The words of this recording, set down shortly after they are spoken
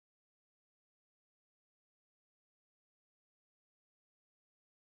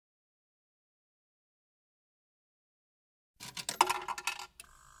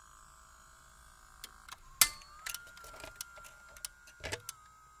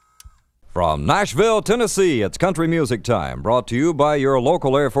From Nashville, Tennessee, it's Country Music Time, brought to you by your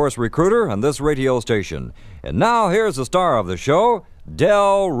local Air Force recruiter and this radio station. And now, here's the star of the show,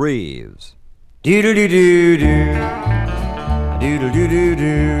 Del Reeves. Do-do-do-do-do,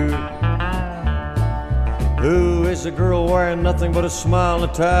 do-do-do-do-do. Who is the girl wearing nothing but a smile and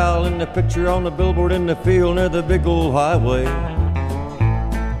a towel in the picture on the billboard in the field near the big old highway?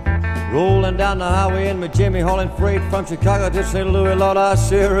 Rolling down the highway in my Jimmy hauling freight from Chicago to St. Louis, Lord, I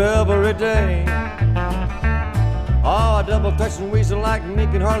see her every day. Oh, a double-touching weasel like me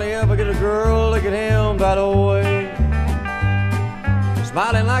can hardly ever get a girl. Look at him by the way.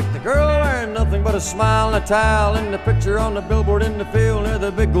 Smiling like the girl wearing nothing but a smile and a towel in the picture on the billboard in the field near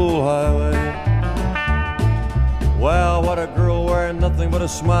the big old highway. Well, what a girl wearing nothing but a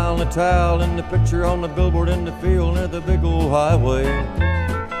smile and a towel in the picture on the billboard in the field near the big old highway.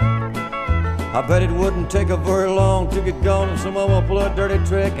 I bet it wouldn't take her very long to get gone if someone will pull a dirty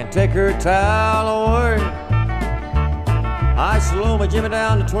trick and take her towel away. I slow my Jimmy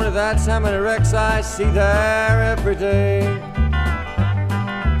down to 20, that's how many wrecks I see there every day.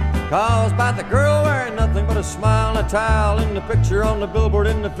 Caused by the girl wearing nothing but a smile and a towel in the picture on the billboard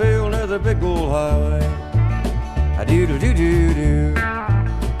in the field near the big old highway. A doodle-doo-doo-doo,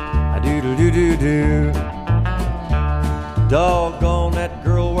 a doodle-doo-doo-doo. Doggone that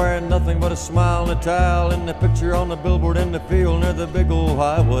girl wearing nothing but a smile and a towel in the picture on the billboard in the field near the big old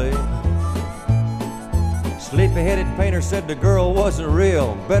highway. Sleepy-headed painter said the girl wasn't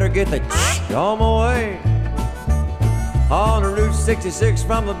real. Better get the on my way. On Route 66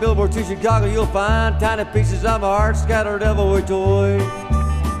 from the billboard to Chicago, you'll find tiny pieces of my heart scattered every which way.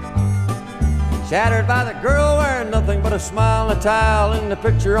 Shattered by the girl wearing nothing but a smile and a towel in the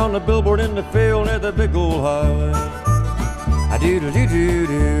picture on the billboard in the field near the big old highway. A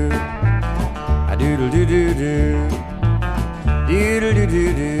doodle-doo-doo-doo, a doodle-doo-doo-doo,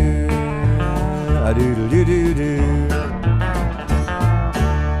 doodle-doo-doo-doo, a doodle-doo-doo-doo.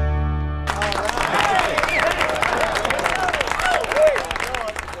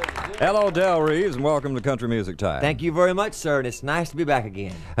 Hello, Del Reeves, and welcome to Country Music Time. Thank you very much, sir, and it's nice to be back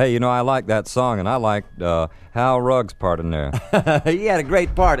again. Hey, you know, I like that song, and I liked Hal Rugg's part in there. He had a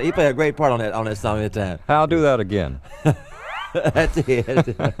great part. He played a great part on that song at the time. Hal, do that again. That's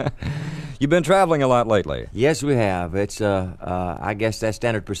it. You've been traveling a lot lately. Yes, we have. It's, I guess that's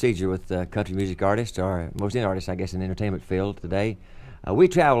standard procedure with country music artists, or most any artists, I guess, in the entertainment field today. We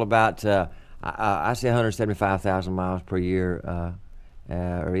travel about, I say 175,000 miles per year,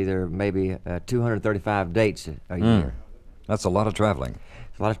 or either maybe 235 dates a year. That's a lot of traveling.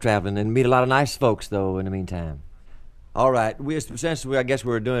 It's a lot of traveling, and meet a lot of nice folks, though, in the meantime. All right, since I guess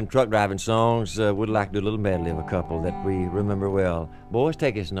we're doing truck driving songs, we'd like to do a little medley of a couple that we remember well. Boys,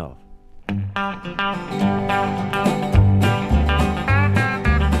 take us off.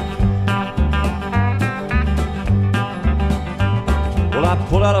 Well, I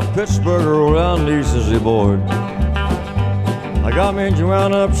pulled out of Pittsburgh, rolled down the easy board. I got my engine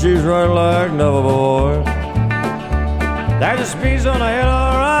wound up, she's right like never before. There's a speed on ahead,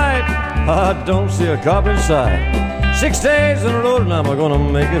 all right. I don't see a cop in sight. 6 days on the road and I'm gonna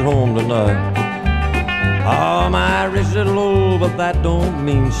make it home tonight. Oh, my wrist is low, but that don't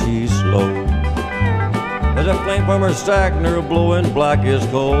mean she's slow. There's a flame from her stack and her blowing black as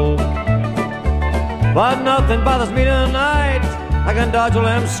coal. But nothing bothers me tonight. I can dodge all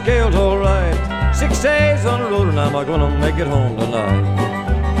them scales all right. 6 days on the road and I'm gonna make it home tonight.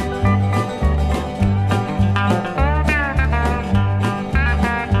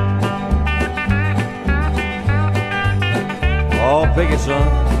 Oh, pick it, son.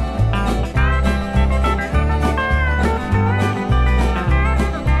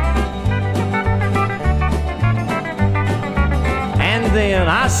 And then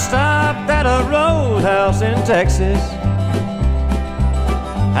I stopped at a roadhouse in Texas,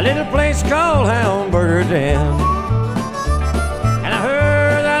 a little place called Hamburger Den. And I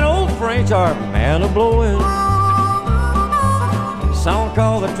heard that old French harp man a-blowing a song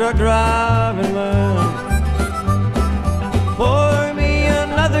called The Truck Driving Man. Pour me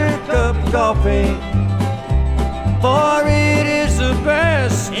another cup of coffee, for it is the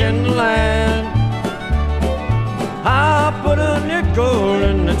best in the land. I'll put a nickel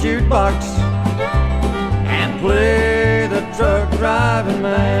in the jukebox and play The Truck Driving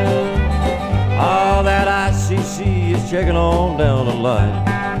Man. All that ICC is checking on down the line.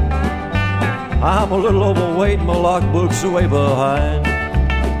 I'm a little overweight, my logbook's way behind.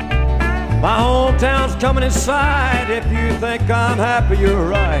 My hometown's coming inside. If you think I'm happy, you're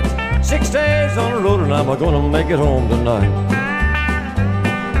right. 6 days on the road and I'm gonna make it home tonight.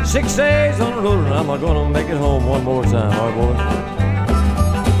 6 days on the road and I'm gonna make it home one more time, all right, boys.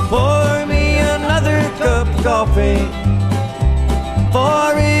 Pour coffee,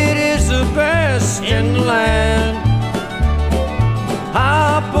 for it is the best in the land.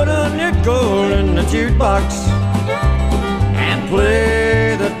 I'll put a nickel in the jukebox and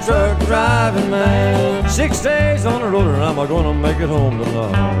play the truck driving man. 6 days on the road and I'm gonna make it home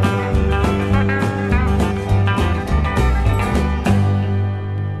tonight.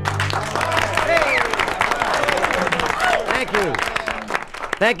 Thank you.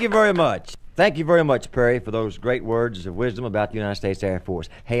 Thank you very much. Thank you very much, Perry, for those great words of wisdom about the United States Air Force.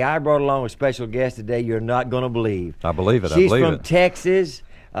 Hey, I brought along a special guest today you're not going to believe. I believe it. She's from Texas.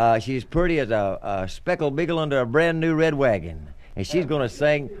 She's pretty as a speckled beagle under a brand new red wagon. And she's going to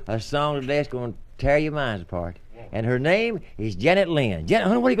sing a song today that's going to tear your minds apart. And her name is Janet Lynn. Janet,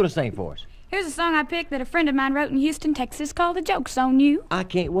 honey, what are you going to sing for us? Here's a song I picked that a friend of mine wrote in Houston, Texas called The Joke's on You. I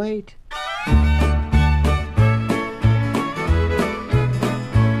can't wait.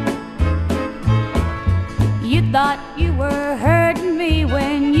 You thought you were hurting me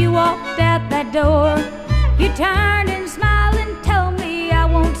when you walked out that door. You turned and smiled and told me I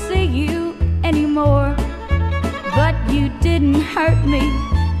won't see you anymore. But you didn't hurt me.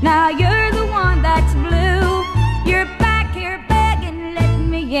 Now you're the one that's blue. You're back here begging, let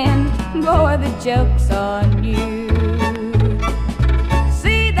me in. Boy, the joke's on you.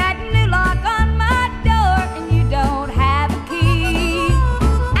 See that new lock on my door and you don't have a key.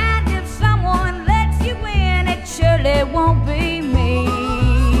 And if someone lets you in, it surely won't be me.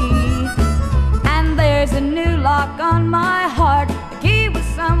 And there's a new lock on my heart. The key was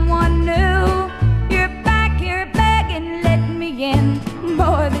someone new. You're back here begging, let me in.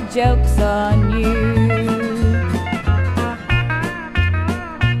 Boy, the joke's on you.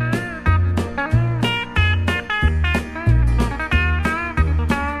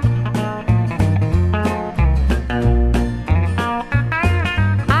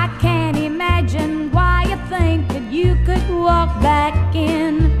 Walk back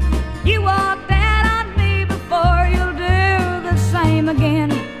in. You walked out on me before, you'll do the same again.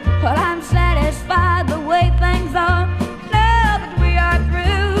 But I'm satisfied the way things are now that we are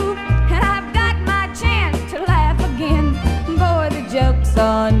through, and I've got my chance to laugh again. Boy, the joke's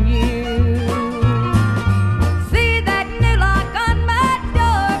on you. See that new lock on my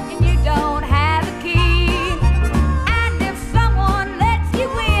door and you don't have a key. And if someone lets you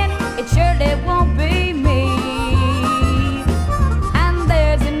in, it surely won't be me.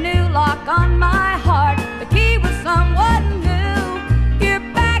 On my heart, the key was someone new. You're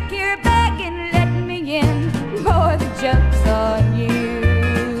back here begging, let me in. Boy, the joke's on you.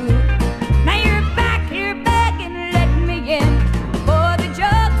 Now you're back here begging, let me in. Boy, the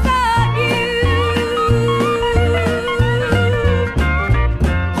joke's on you.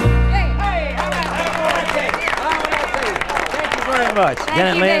 Hey, all right. Thank you very much,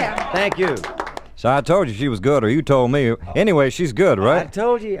 Janet Lynn. Thank you. So I told you she was good, or you told me. Anyway, she's good, right? I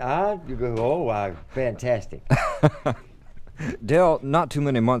told you. Fantastic. Del, not too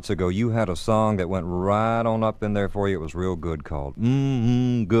many months ago, you had a song that went right on up in there for you. It was real good, called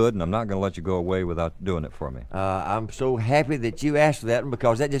Good, and I'm not going to let you go away without doing it for me. I'm so happy that you asked for that one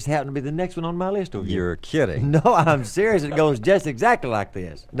because that just happened to be the next one on my list over here. You're kidding. No, I'm serious. It goes just exactly like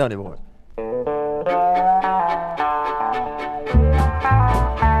this. Don't it, boys?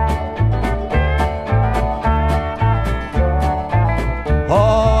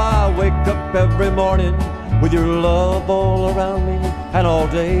 Every morning with your love all around me, and all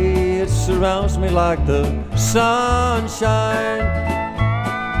day it surrounds me like the sunshine.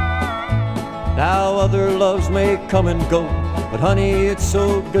 Now other loves may come and go, but honey, it's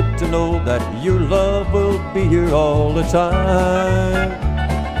so good to know that your love will be here all the time.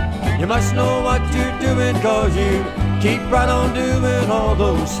 You must know what you're doing, 'cause you keep right on doing all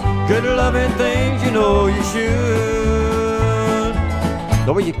those good loving things you know you should.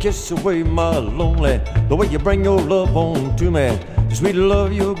 The way you kiss away my lonely, the way you bring your love home to me, the sweet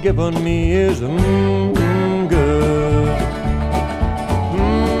love you've given me is good,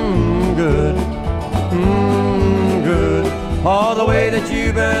 good, good. All the way that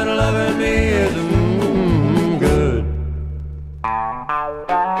you've been loving me is good.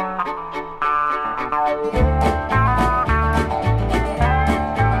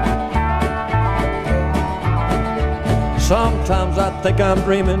 Sometimes I think I'm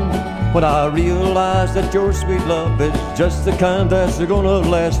dreaming when I realize that your sweet love is just the kind that's gonna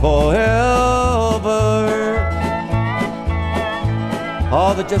last forever.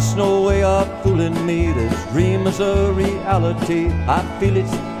 Oh, there's just no way of fooling me. This dream is a reality. I feel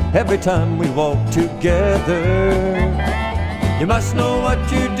it every time we walk together. You must know what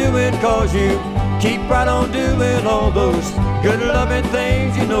you're doing, 'cause you keep right on doing all those good loving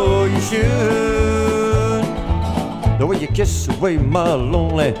things you know you should. The way you kiss away my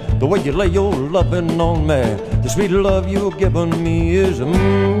lonely, the way you lay your loving on me, the sweet love you've given me is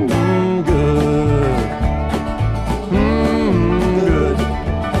good, good,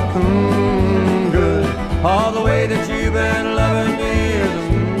 good. All the way that you've been loving me is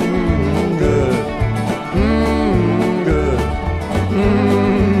good, good,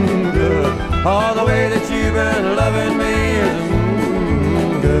 good. All the way that you've been loving me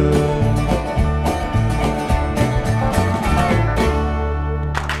is good.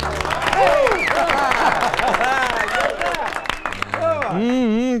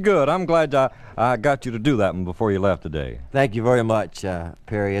 Good. I'm glad I got you to do that one before you left today. Thank you very much,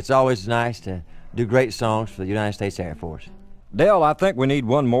 Perry. It's always nice to do great songs for the United States Air Force. Dale, I think we need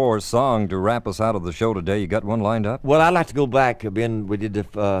one more song to wrap us out of the show today. You got one lined up? Well, I'd like to go back. We did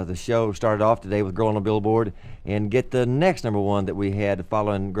the show, started off today with Girl on a Billboard, and get the next number one that we had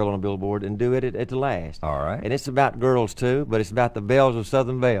following Girl on a Billboard and do it at the last. All right. And it's about girls, too, but it's about the bells of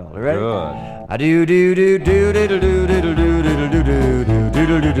Southern Belle. Ready? Good. I do do do do do do do do do do do do do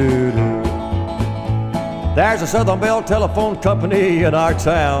do do do. There's a Southern Belle telephone company in our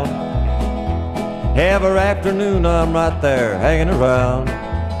town. Every afternoon I'm right there hanging around.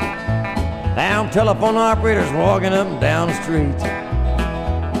 Them telephone operators walking up and down the street.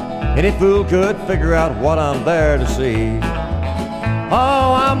 Any fool could figure out what I'm there to see.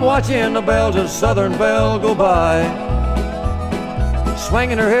 Oh, I'm watching the bells of Southern Belle go by,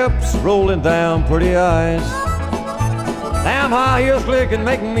 swinging her hips, rolling down pretty eyes. Them high heels clicking,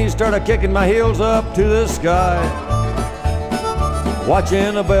 making me start a-kicking my heels up to the sky,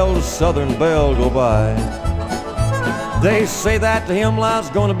 watching the bells of Southern Belle go by. They say that the hymnline's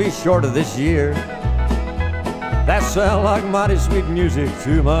gonna be shorter this year. That sounds like mighty sweet music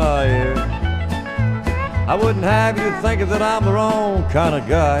to my ear. I wouldn't have you thinking that I'm the wrong kind of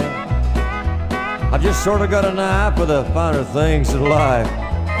guy. I've just sort of got an eye for the finer things in life.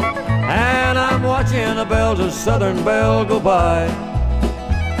 And I'm watching the bells of Southern Belle go by,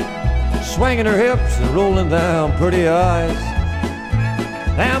 swinging her hips and rolling down pretty eyes.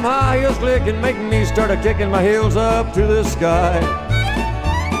 Them high heels clicking, making me start a-kicking my heels up to the sky,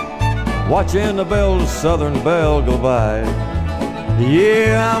 watching the bells of Southern Belle go by.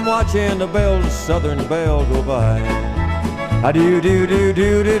 Yeah, I'm watching the bells of Southern Belle go by. I do do do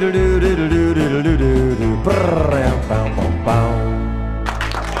do do do do do do do do do do do.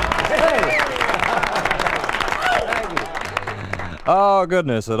 Oh,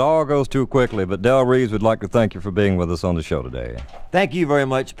 goodness, it all goes too quickly, but Del Reeves would like to thank you for being with us on the show today. Thank you very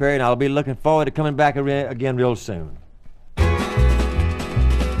much, Perry, and I'll be looking forward to coming back again real soon.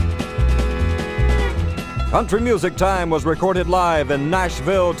 Country Music Time was recorded live in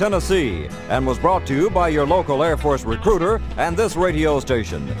Nashville, Tennessee, and was brought to you by your local Air Force recruiter and this radio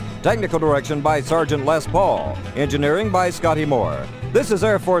station. Technical direction by Sergeant Les Paul. Engineering by Scotty Moore. This is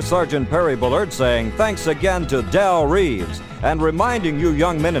Air Force Sergeant Perry Bullard saying thanks again to Del Reeves and reminding you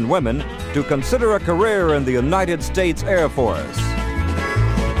young men and women to consider a career in the United States Air Force.